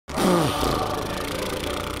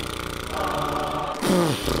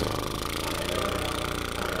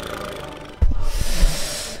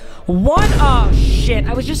Oh shit,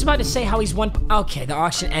 I was just about to say how he's one. Okay, the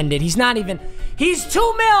auction ended. He's not even. He's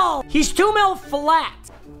 2 mil. He's 2 mil flat.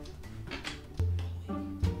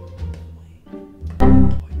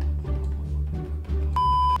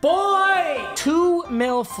 Boy! 2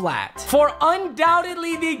 mil flat. For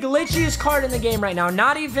undoubtedly the glitchiest card in the game right now.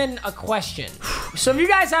 Not even a question. So if you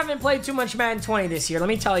guys haven't played too much Madden 20 this year, let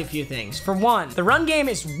me tell you a few things. For one, the run game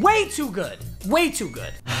is way too good. Way too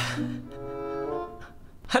good.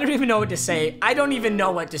 I don't even know what to say. I don't even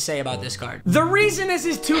know what to say about this card. The reason this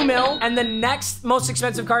is 2 mil and the next most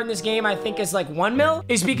expensive card in this game I think is like 1 mil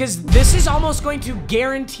is because this is almost going to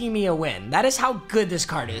guarantee me a win. That is how good this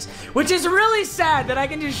card is, which is really sad that I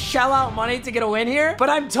can just shell out money to get a win here, but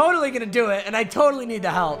I'm totally gonna do it and I totally need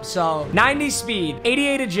the help. So 90 speed,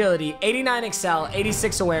 88 agility, 89 excel,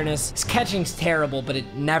 86 awareness. His catching's terrible, but it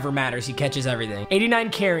never matters. He catches everything. 89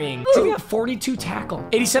 carrying. He's got 42 tackle.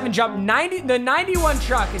 87 jump, 90, the 91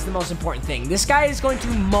 truck is the most important thing. This guy is going to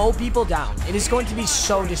mow people down. It is going to be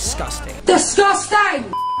so disgusting.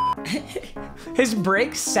 Disgusting! His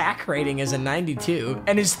break sack rating is a 92,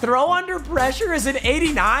 and his throw under pressure is an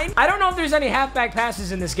 89. I don't know if there's any halfback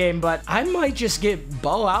passes in this game, but I might just get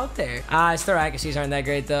Bo out there. His throw accuracies aren't that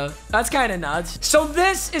great, though. That's kind of nuts. So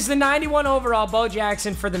this is the 91 overall Bo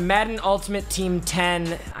Jackson for the Madden Ultimate Team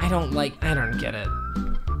 10. I don't get it.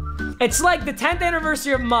 It's like the 10th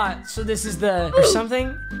anniversary of Mutt, so this is the, or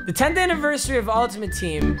something? The 10th anniversary of Ultimate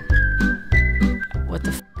Team. What the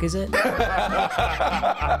f is it?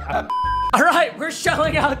 All right, we're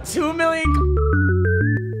shelling out 2 million.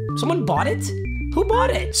 Someone bought it? Who bought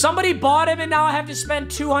it? Somebody bought him and now I have to spend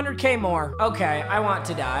 200K more. Okay, I want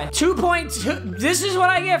to die. 2.2, this is what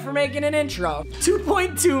I get for making an intro.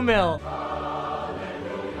 2.2 mil.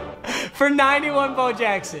 For 91 Bo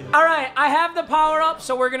Jackson. All right, I have the power up,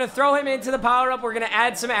 so we're gonna throw him into the power up. We're gonna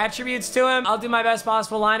add some attributes to him. I'll do my best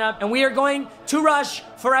possible lineup, and we are going to rush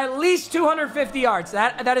for at least 250 yards.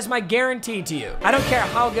 That is my guarantee to you. I don't care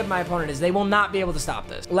how good my opponent is. They will not be able to stop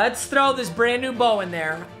this. Let's throw this brand new Bo in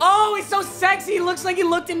there. Oh, he's so sexy. He looks like he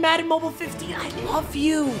looked in Madden Mobile 15. I love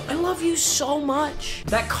you. I love you so much.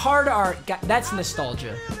 That card art, that's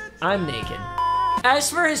nostalgia. I'm naked.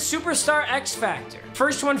 As for his Superstar X Factor,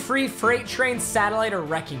 first one free, Freight Train, Satellite, or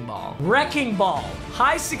Wrecking Ball. Wrecking Ball.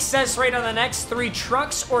 High success rate on the next 3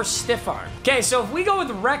 trucks or stiff arm. Okay, so if we go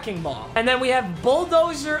with Wrecking Ball, and then we have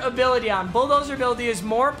Bulldozer ability on. Bulldozer ability is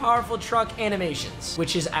more powerful truck animations,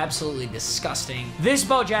 which is absolutely disgusting. This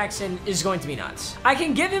Bo Jackson is going to be nuts. I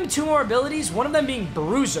can give him 2 more abilities, one of them being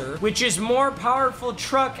Bruiser, which is more powerful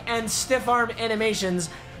truck and stiff arm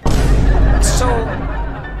animations. So,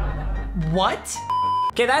 what?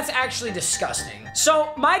 Okay, that's actually disgusting.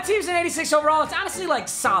 So my team's an 86 overall. It's honestly like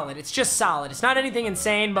solid. It's just solid. It's not anything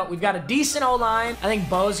insane, but we've got a decent O-line. I think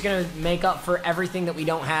Bo's gonna make up for everything that we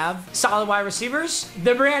don't have. Solid wide receivers.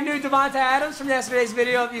 The brand new Devonta Adams from yesterday's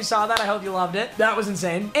video. If you saw that, I hope you loved it. That was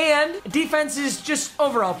insane. And defense is just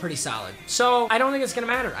overall pretty solid. So I don't think it's gonna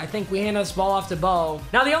matter. I think we hand this ball off to Bo.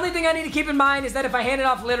 Now the only thing I need to keep in mind is that if I hand it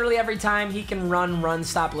off literally every time, he can run,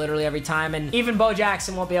 stop literally every time, and even Bo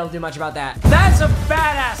Jackson won't be able to do much about that. That's a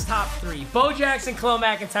badass top 3. Bo Jackson, Khalil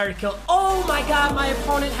McIntyre to kill. Oh my god, my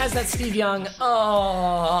opponent has that Steve Young.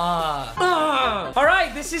 All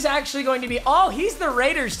right, this is actually going to be, oh, he's the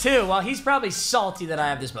Raiders too. Well, he's probably salty that I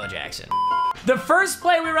have this Bo Jackson. The first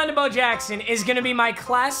play we run to Bo Jackson is gonna be my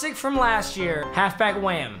classic from last year, halfback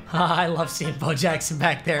wham. I love seeing Bo Jackson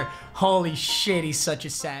back there. Holy shit, he's such a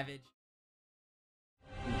savage.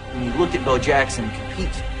 When you looked at Bo Jackson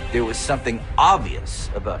compete, there was something obvious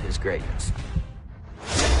about his greatness.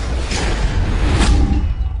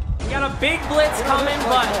 We got a big blitz coming,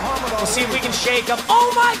 but we'll see if we can shake him.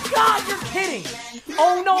 Oh my god, you're kidding!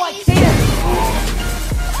 Oh no, I can't!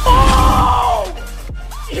 Oh!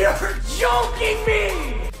 You're joking me!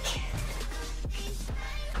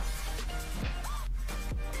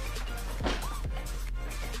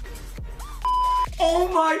 Oh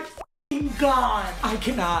my fucking god!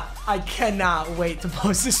 I cannot wait to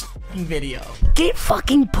post this fucking video. Get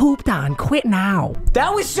fucking pooped on. Quit now.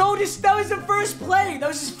 That was that was the first play. That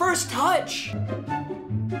was his first touch.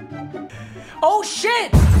 Oh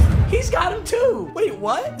shit! He's got him too. Wait,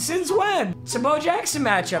 what? Since when? It's a Bo Jackson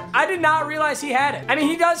matchup. I did not realize he had it. I mean,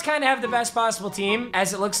 he does kind of have the best possible team,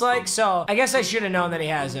 as it looks like, so I guess I should have known that he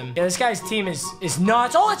has him. Yeah, this guy's team is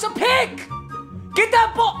nuts. Oh, it's a pick! Get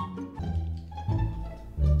that ball!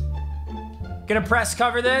 Gonna press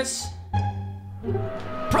cover this.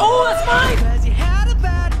 Oh, that's mine!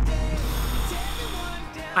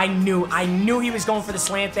 I knew he was going for the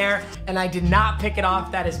slant there, and I did not pick it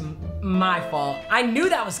off. That is my fault. I knew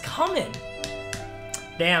that was coming.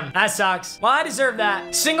 Damn, that sucks. Well, I deserve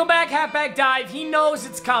that. Single back, halfback dive. He knows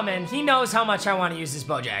it's coming. He knows how much I want to use this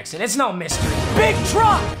Bo Jackson. It's no mystery. Big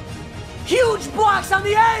truck! Huge blocks on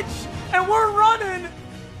the edge! And we're running!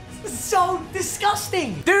 This is so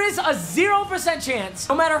disgusting. There is a 0% chance,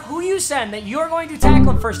 no matter who you send, that you're going to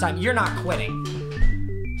tackle him first time. You're not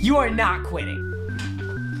quitting. You are not quitting.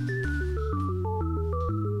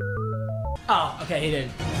 Oh, okay, he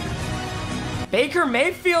did. Baker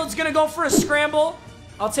Mayfield's gonna go for a scramble.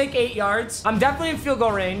 I'll take 8 yards. I'm definitely in field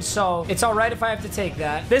goal range, so it's all right if I have to take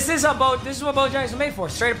that. This is what Bo Jackson made for,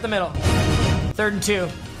 straight up the middle. 3rd and 2.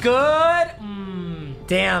 Good.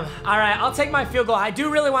 Damn. All right, I'll take my field goal. I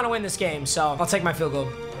do really want to win this game, so I'll take my field goal.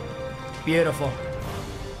 Beautiful.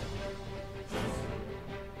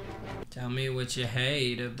 Tell me what you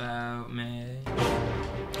hate about me.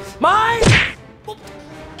 Mine!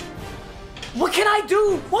 What can I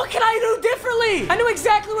do? What can I do differently? I knew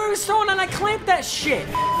exactly where he was throwing and I clamped that shit.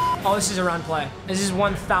 Oh, this is a run play. This is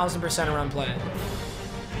 1000% a run play.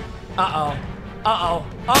 Uh-oh. Uh-oh.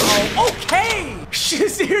 Uh-oh. Okay!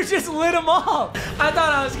 Shazier just lit him up. I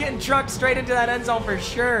thought I was getting trucked straight into that end zone for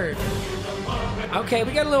sure. Okay,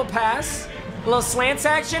 we got a little pass. A little slants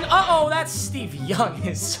action. Uh-oh, that Steve Young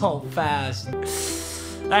is so fast.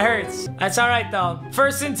 That hurts. That's all right, though.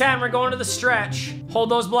 1st and 10, we're going to the stretch. Hold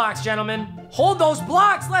those blocks, gentlemen. Hold those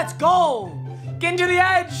blocks. Let's go. Get into the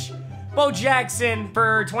edge. Bo Jackson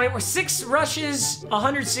for 6 rushes,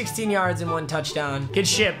 116 yards, and 1 touchdown. Good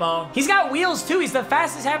shit, Bo. He's got wheels, too. He's the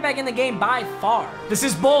fastest halfback in the game by far. This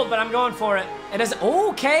is bold, but I'm going for it. It is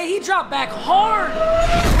okay. He dropped back hard.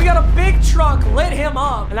 We got a big truck, lit him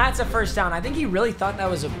up, and that's a 1st down. I think he really thought that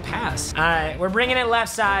was a pass. All right, we're bringing it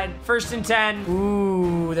left side. 1st and 10.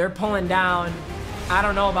 Ooh, they're pulling down. I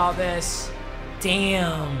don't know about this.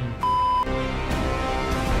 Damn.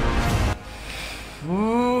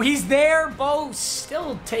 Ooh, he's there. Bo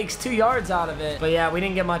still takes 2 yards out of it. But yeah, we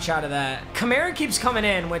didn't get much out of that. Kamara keeps coming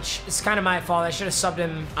in, which is kind of my fault. I should have subbed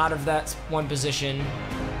him out of that one position.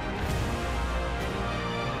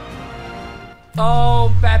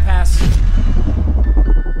 Oh, bad pass.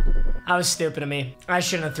 That was stupid of me. I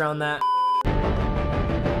shouldn't have thrown that.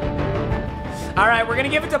 All right, we're going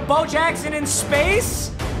to give it to Bo Jackson in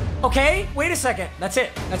space. Okay, wait a second. That's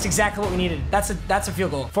it. That's exactly what we needed. That's a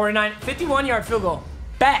field goal. 51-yard field goal.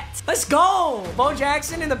 Bet. Let's go. Bo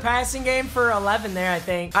Jackson in the passing game for 11 there, I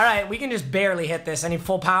think. All right, we can just barely hit this. I need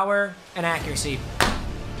full power and accuracy.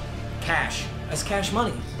 Cash. That's cash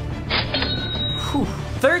money. Whew.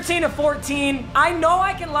 13-14. I know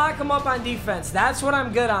I can lock him up on defense. That's what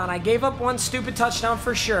I'm good on. I gave up 1 stupid touchdown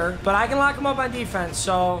for sure, but I can lock him up on defense.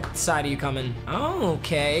 So, what side are you coming? Oh,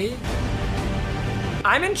 okay.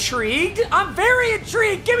 I'm intrigued. I'm very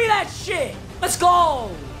intrigued. Give me that shit. Let's go.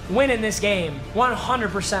 Winning this game.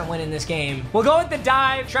 100% winning this game. We'll go with the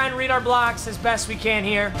dive. Try and read our blocks as best we can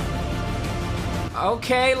here.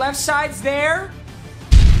 Okay, left side's there.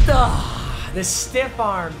 Ugh, the stiff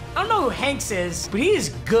arm. I don't know who Hanks is, but he is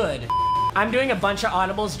good. I'm doing a bunch of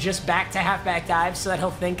audibles just back to halfback dive so that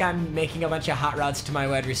he'll think I'm making a bunch of hot routes to my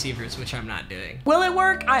wide receivers, which I'm not doing. Will it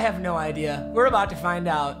work? I have no idea. We're about to find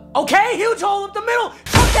out. Okay, huge hole up the middle.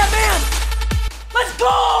 Fuck that man. Let's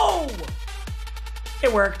go.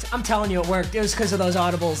 It worked. I'm telling you, it worked. It was because of those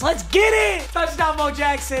audibles. Let's get it. Touchdown, Bo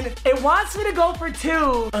Jackson. It wants me to go for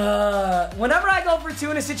 2. Whenever I go for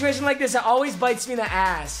 2 in a situation like this, it always bites me in the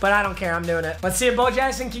ass. But I don't care. I'm doing it. Let's see if Bo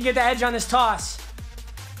Jackson can get the edge on this toss.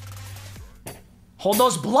 Hold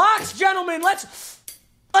those blocks, gentlemen. Let's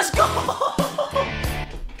go.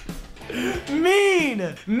 Mean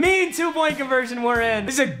 2-point conversion we're in.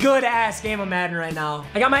 This is a good ass game of Madden right now.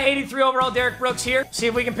 I got my 83 overall Derrick Brooks here. See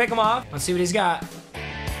if we can pick him off. Let's see what he's got.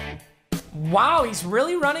 Wow, he's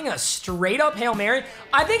really running a straight up Hail Mary.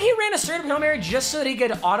 I think he ran a straight up Hail Mary just so that he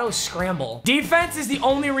could auto scramble. Defense is the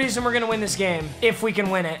only reason we're gonna win this game. If we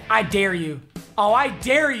can win it. I dare you. Oh, I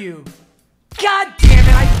dare you. God damn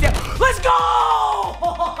it, I dare. Let's go!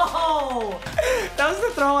 That was the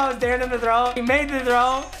throw I was daring him to throw. He made the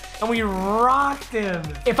throw, and we rocked him.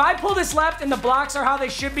 If I pull this left and the blocks are how they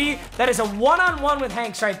should be, that is a one-on-one with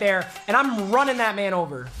Hanks right there, and I'm running that man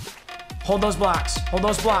over. Hold those blocks. Hold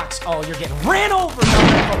those blocks. Oh, you're getting ran over.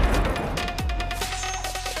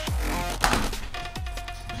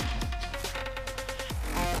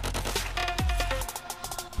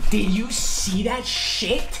 Did you see that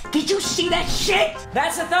shit? Did you see that shit?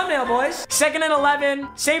 That's the thumbnail, boys. 2nd and 11.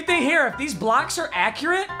 Same thing here. If these blocks are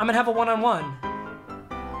accurate, I'm gonna have a one-on-one.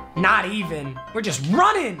 Not even. We're just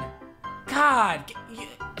running. God.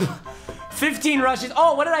 15 rushes.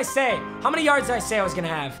 Oh, what did I say? How many yards did I say I was gonna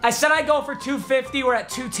have? I said I'd go for 250. We're at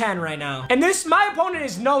 210 right now. And my opponent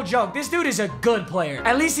is no joke. This dude is a good player.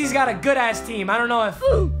 At least he's got a good ass team. I don't know if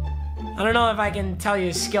I can tell you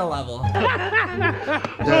his skill level.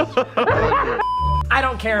 I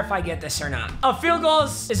don't care if I get this or not. A field goal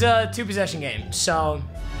is a 2-possession game, so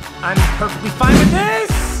I'm perfectly fine with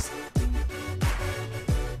this.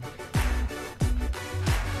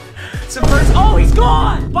 Some first, oh, he's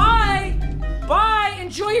gone. Bye. Bye.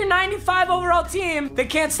 Enjoy your 95 overall team that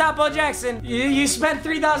can't stop Bo Jackson. You spent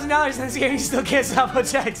 $3,000 in this game, you still can't stop Bo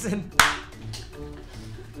Jackson.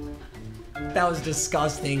 That was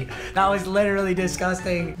disgusting. That was literally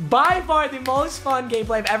disgusting. By far the most fun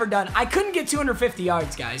gameplay I've ever done. I couldn't get 250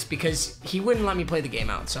 yards, guys, because he wouldn't let me play the game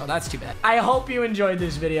out, so that's too bad. I hope you enjoyed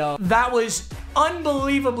this video. That was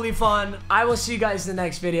unbelievably fun. I will see you guys in the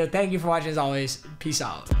next video. Thank you for watching as always. Peace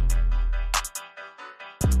out.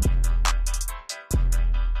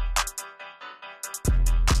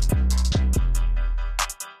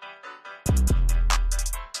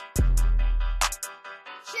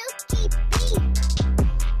 Keep